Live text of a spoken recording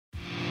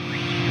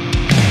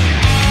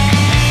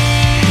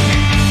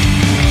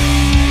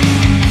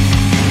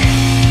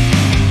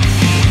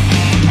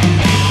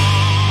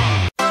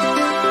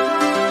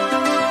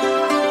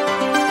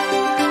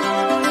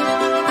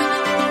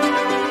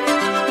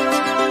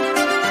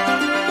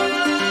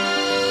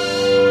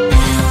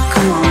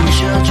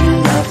children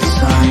of the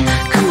sun.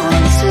 Come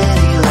on,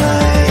 city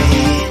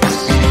lights.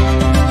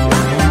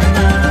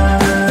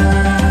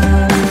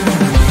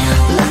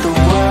 Let the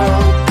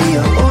world be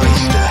your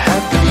oyster.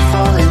 Have them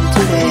fall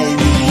into their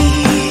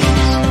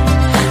knees,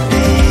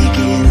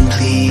 begging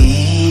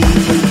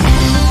please.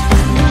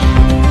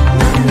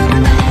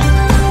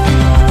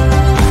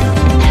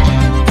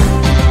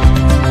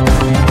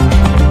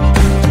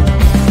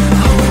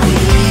 Oh, we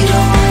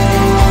don't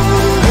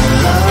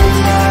love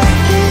like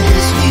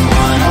this. We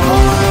want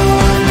all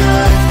or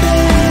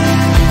nothing.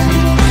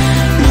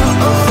 No,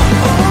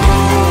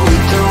 we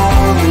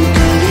don't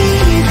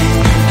believe in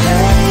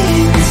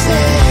playing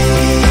safe.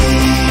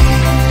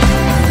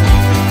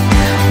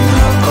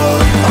 No,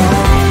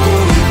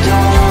 we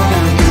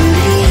don't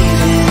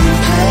believe in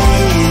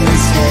playing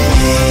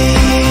safe.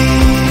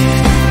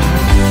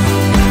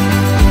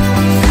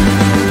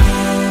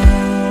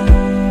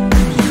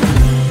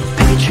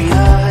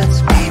 Patriots,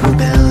 be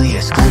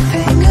rebellious.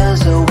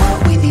 Cliffhangers are what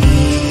we need.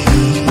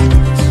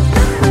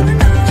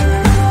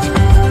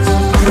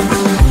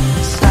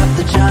 Stop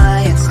the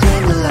giants,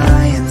 tame the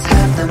lions.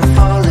 Have them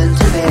fall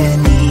into their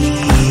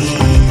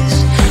knees,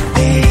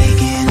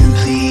 begging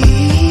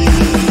please.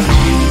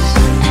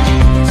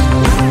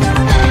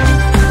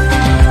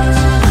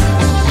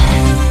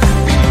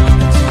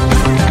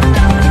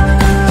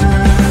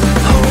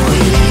 Oh, we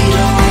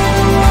don't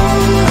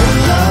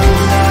love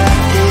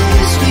like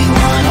this. We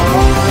want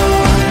all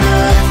or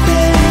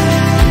nothing.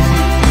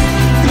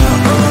 No,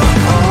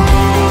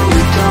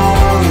 we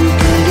don't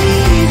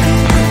believe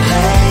in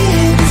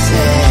playing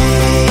safe.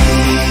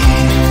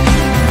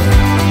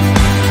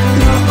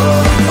 No,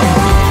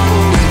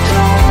 we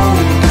don't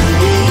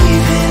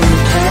believe in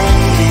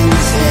playing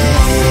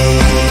safe.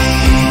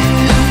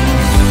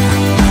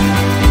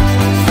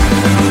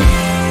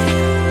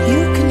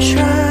 You can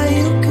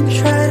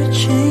try to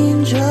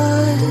change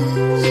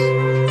us.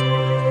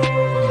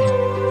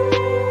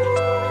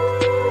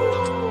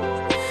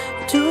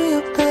 Do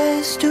your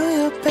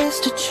best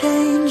to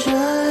change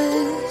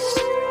us.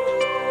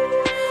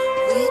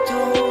 We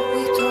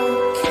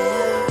don't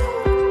care.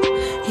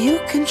 You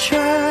can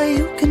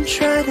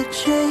try to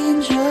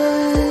change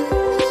us.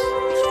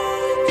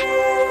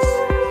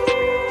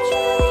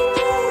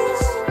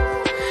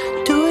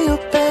 Do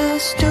your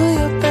best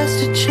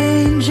to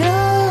change us.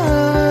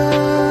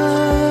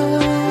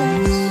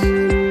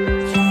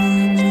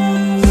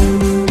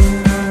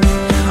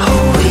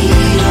 Oh, we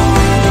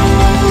don't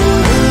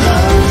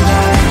love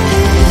like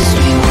this.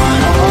 We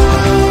want all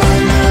or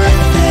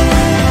nothing.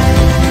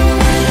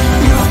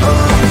 No,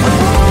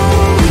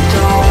 we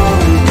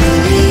don't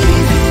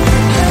believe in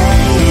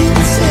playing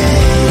safe.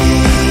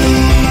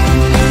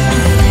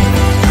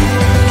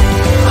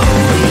 Oh,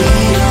 we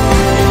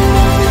don't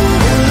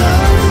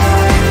love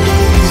like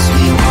this.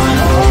 We want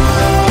all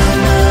or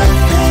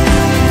nothing.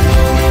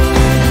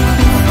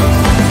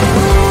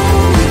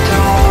 We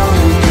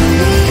don't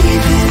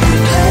believe in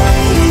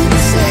playing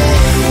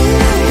safe.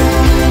 We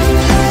don't believe in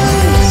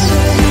playing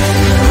safe.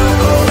 No,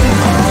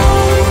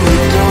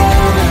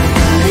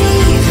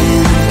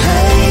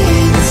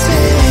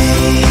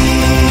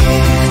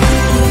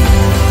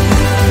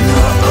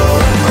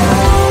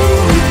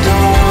 we don't believe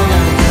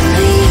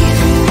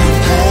in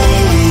playing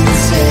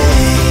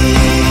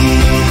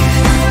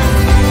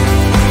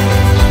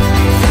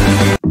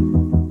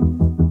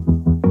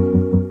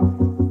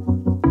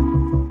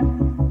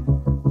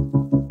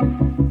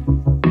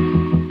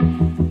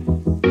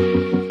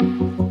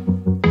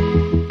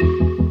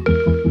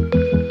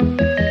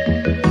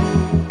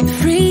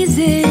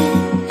Freezing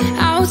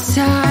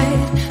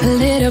outside, a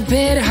little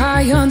bit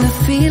high on the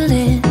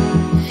feeling.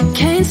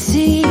 Can't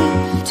seem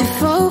to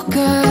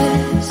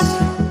focus.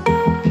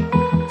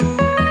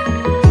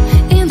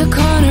 In the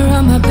corner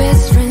of my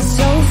best friend's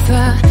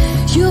sofa,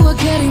 you were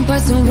getting by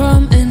some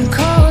rum and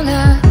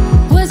cola.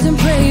 Wasn't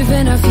brave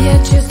enough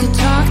yet just to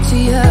talk to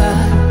you.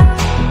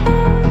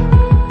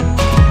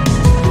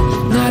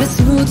 Not a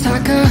smooth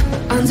talker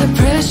under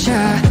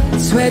pressure.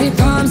 Sweaty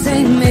palms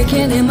ain't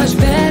making it much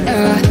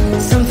better.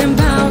 Something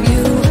about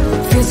you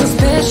feels so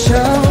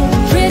special.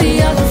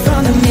 Prettier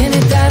from the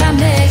minute that I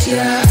met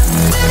you.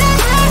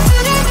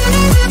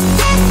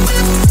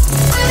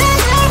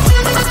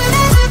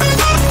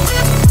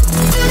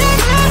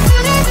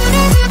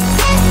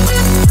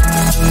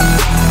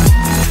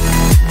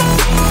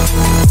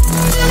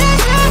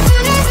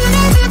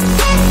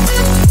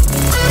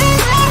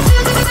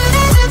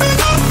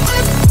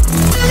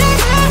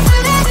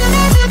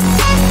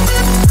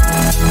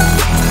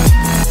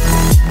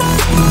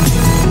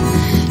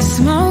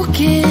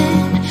 Smoking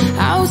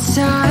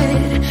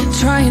outside,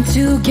 trying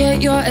to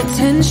get your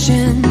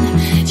attention.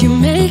 You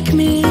make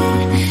me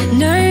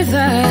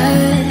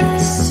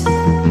nervous.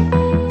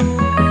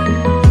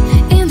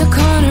 In the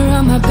corner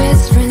of my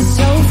best friend's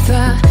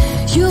sofa,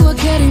 you were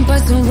getting by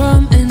some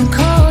rum and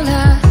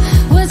cola.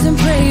 Wasn't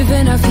brave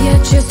enough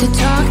yet just to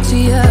talk to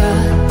you.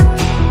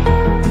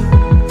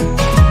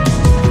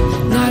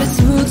 Not a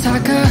smooth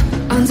talker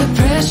under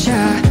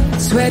pressure.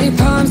 Sweaty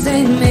palms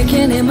ain't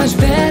making it much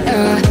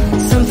better.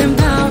 Something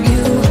about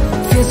you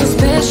feels so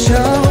special.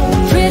 special.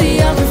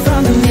 Pretty ugly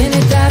from the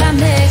minute that I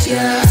met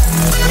ya.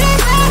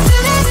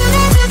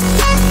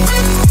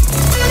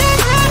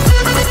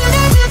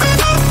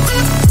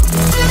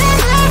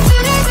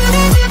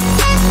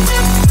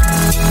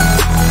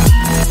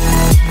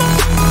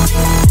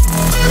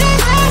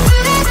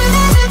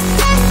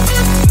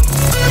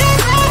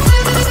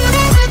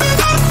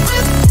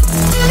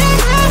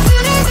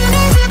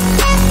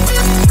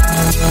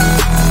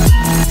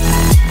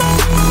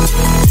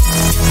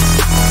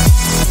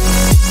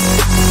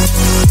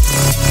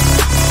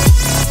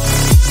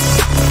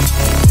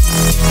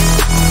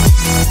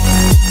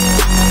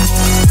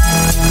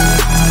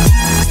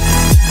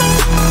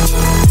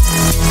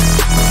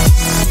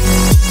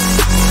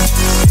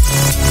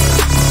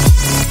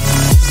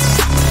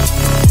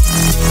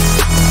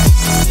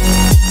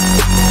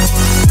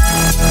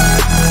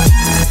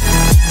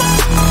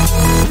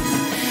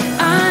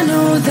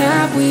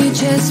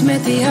 Just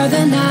met the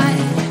other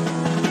night,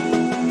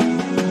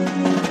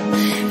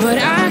 but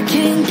I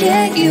can't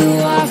get you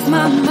off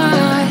my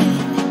mind.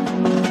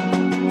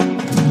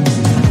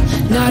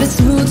 Not a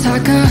smooth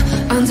talker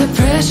under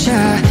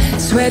pressure.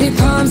 Sweaty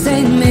palms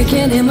ain't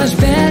making it much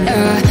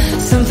better.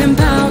 Something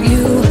about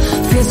you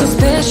feels so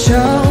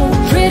special.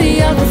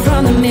 Pretty ugly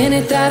from the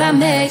minute that I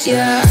met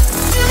ya.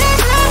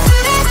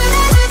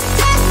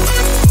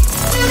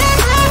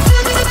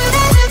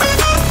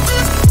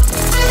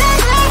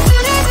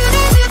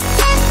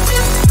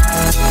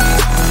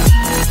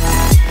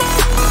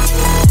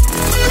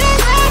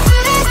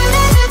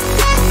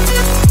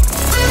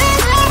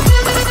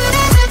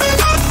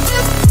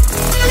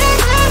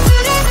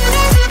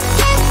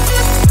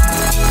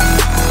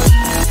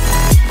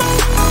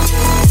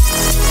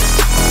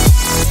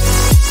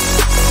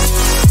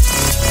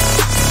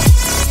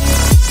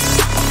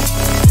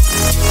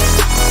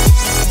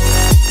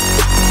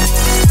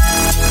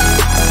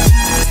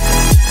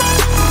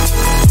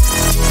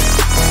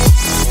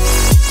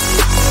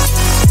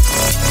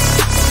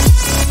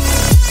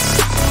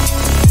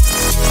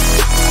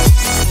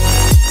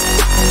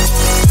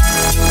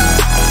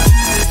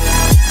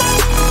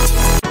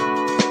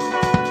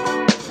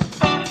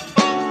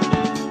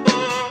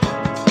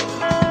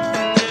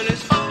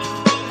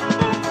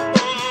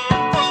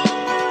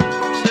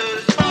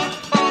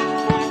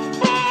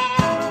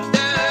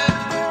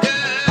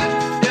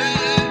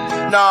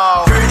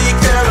 No. Pretty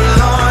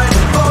Caroline,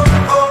 oh,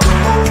 oh,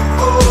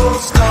 oh, oh,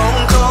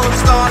 stone cold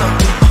stunner.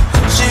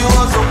 She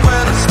was a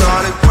winner,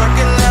 started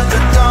working at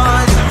the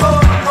dime. Oh,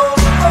 oh,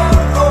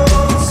 oh,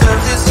 oh,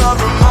 serves as a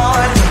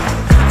reminder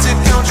to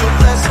count your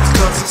blessings,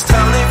 'cause it's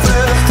telling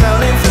fast,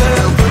 telling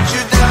fast. Put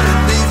you down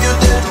and leave you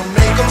there, don't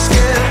make them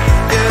scared.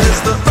 Yeah,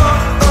 it's the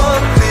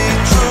ugly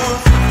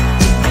truth.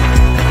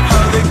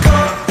 How they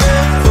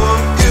coming for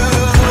you.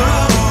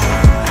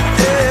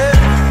 Yeah,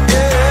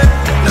 yeah,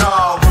 no.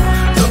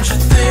 Don't you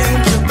think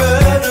you're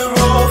better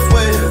off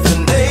where the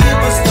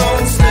neighbors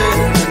don't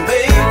stare? And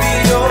baby,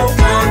 you're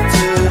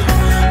wanted,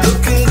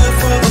 looking good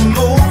for the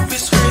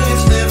movie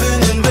screens,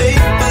 living in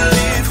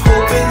make-believe,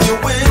 hoping your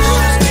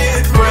wishes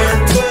get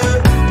granted.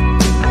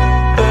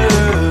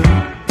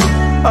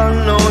 I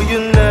know you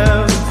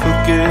never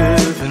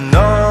giving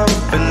up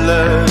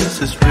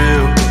unless it's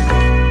real.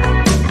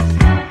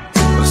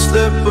 A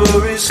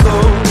slippery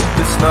slope,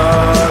 it's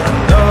not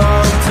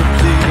enough to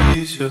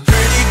please you.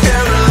 Pretty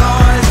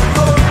Caroline,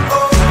 oh,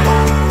 oh,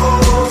 oh,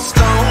 oh,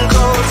 stone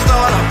cold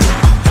stunner.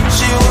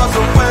 She was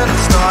a winner,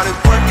 started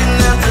working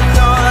at the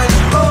dime.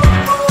 Oh,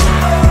 oh,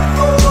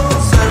 oh, oh,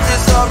 serves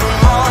as a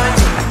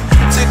reminder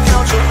to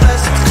count your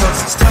blessings, 'cause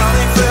it's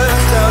telling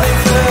fast, telling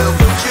fast.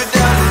 Put you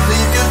down and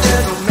leave you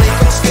there, don't make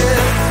them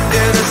scared.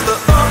 Yeah, that's the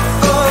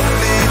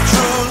ugly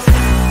truth.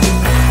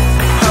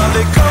 How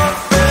they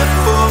coming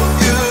for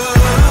you.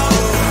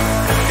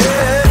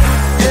 Yeah,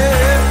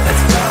 yeah,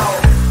 let's go.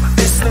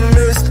 It's the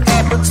missed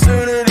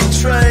opportunity.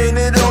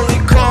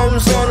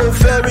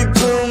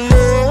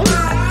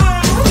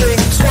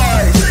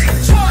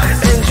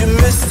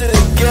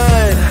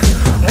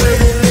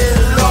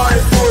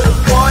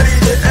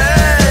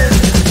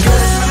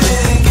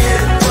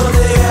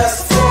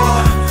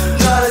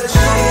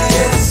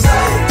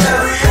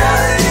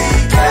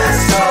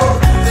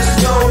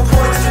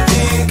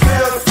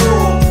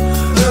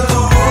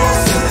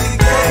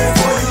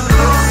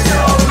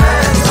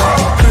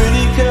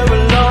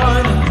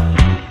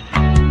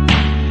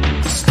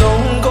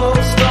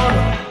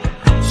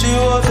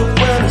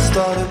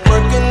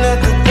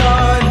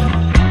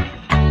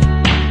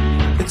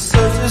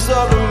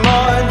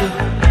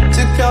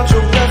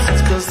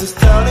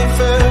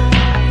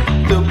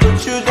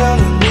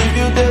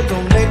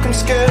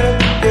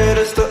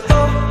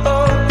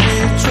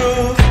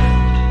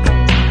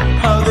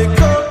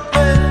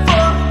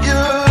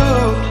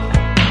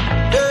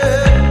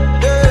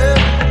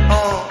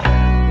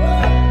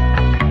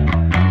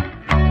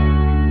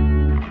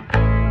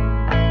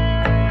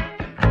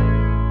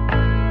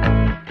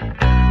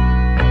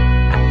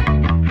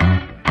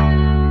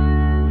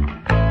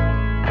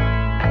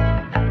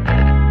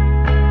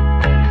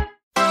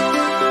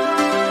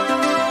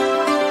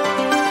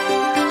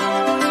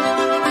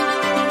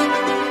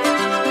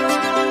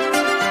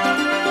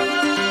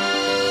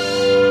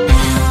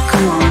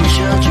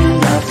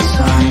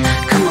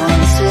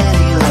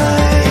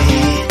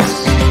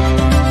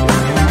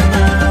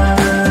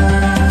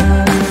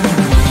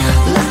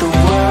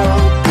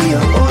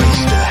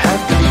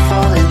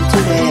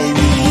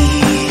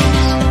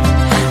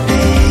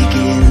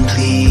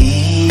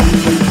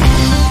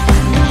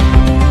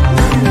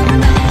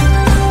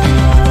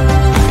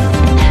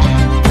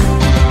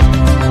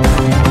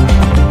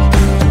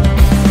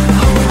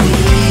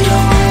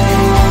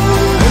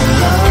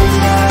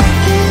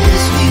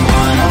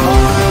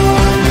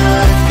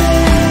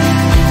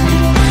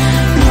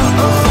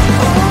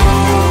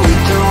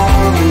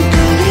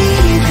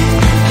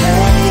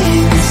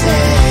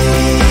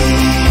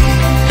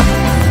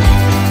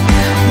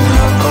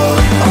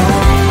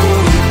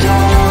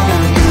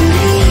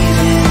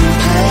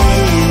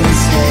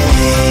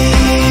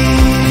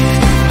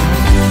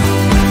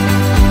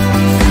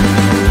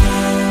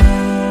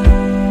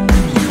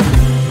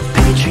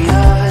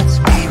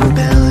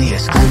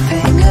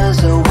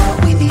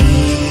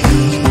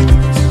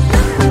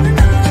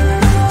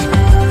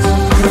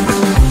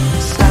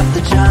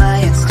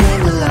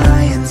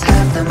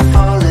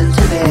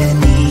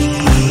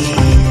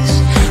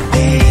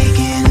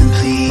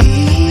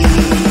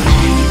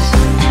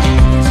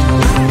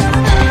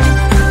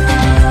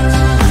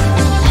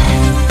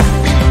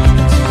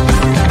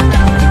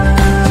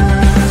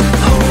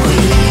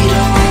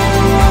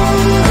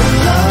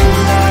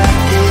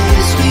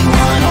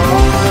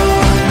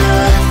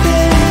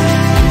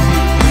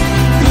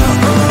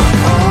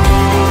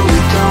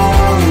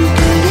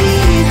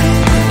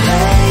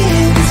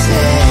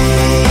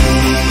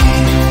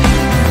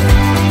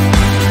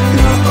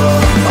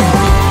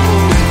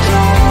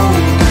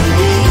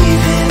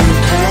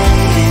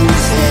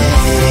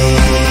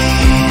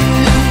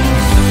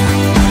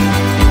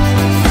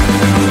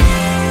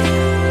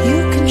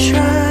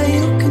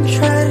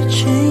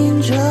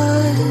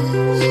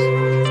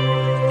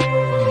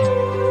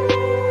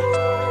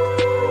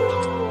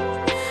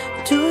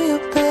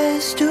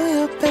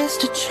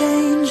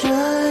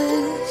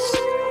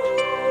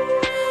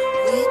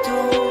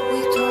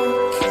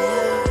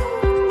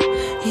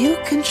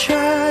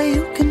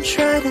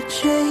 to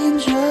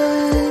change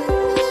us.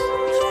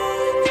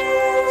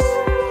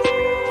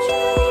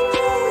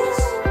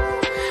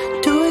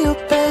 Do your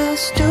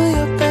best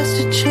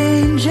to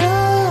change us.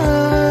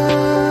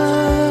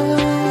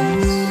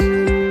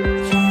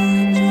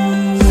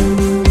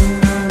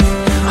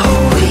 Oh,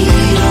 we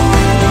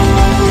don't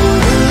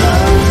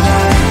love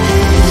like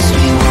this.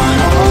 We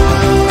want all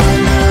or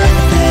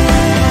nothing.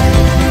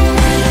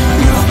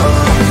 No,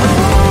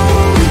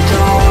 we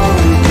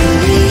don't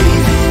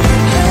believe in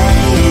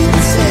playing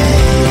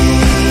safe.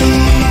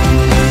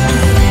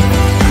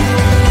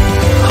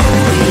 Oh,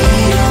 we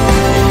don't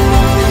love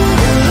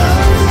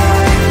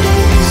like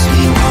this.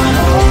 We want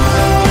all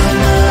or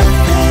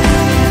nothing.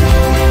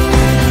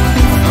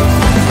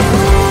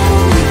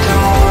 We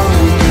don't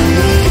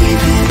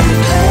believe in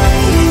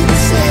playing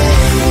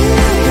safe.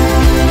 We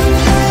don't believe in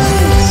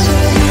playing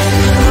safe.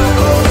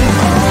 No, we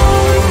don't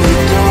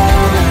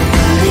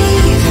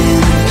believe in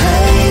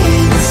playing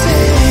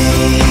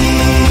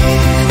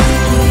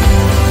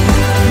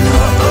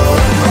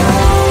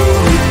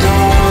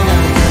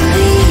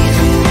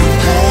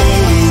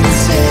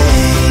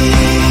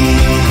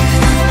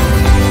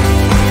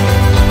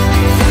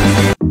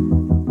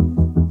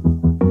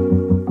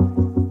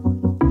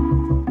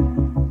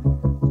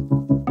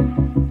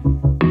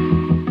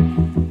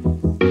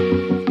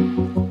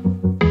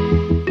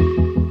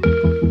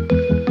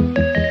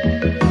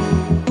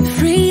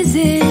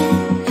Freezing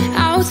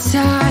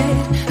outside,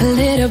 a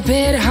little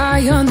bit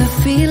high on the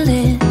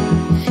feeling.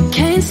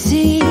 Can't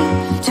seem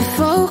to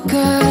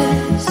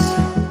focus.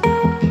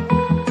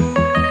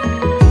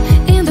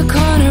 In the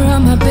corner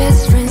of my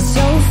best friend's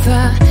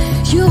sofa,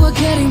 you were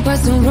getting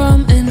buzzed on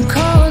rum and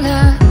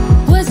cola.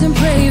 Wasn't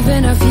brave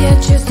enough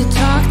yet just to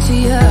talk to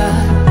you.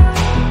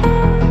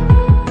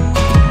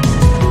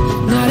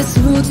 Not a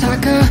smooth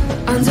talker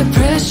under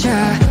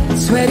pressure.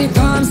 Sweaty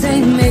palms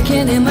ain't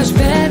making it much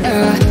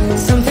better.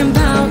 Something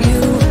about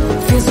you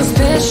feels so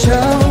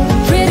special.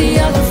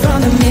 Prettier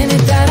from the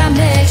minute that I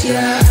met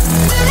you.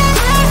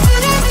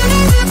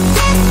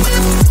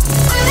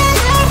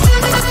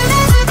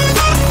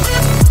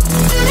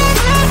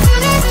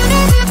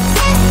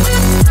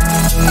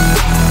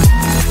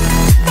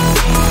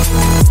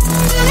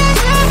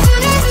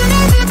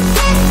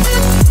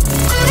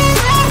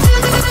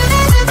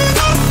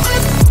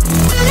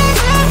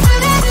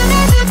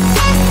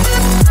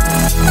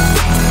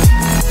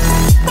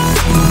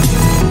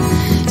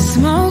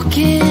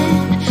 Smoking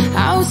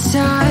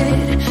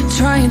outside,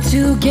 trying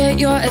to get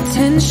your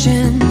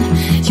attention.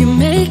 You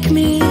make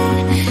me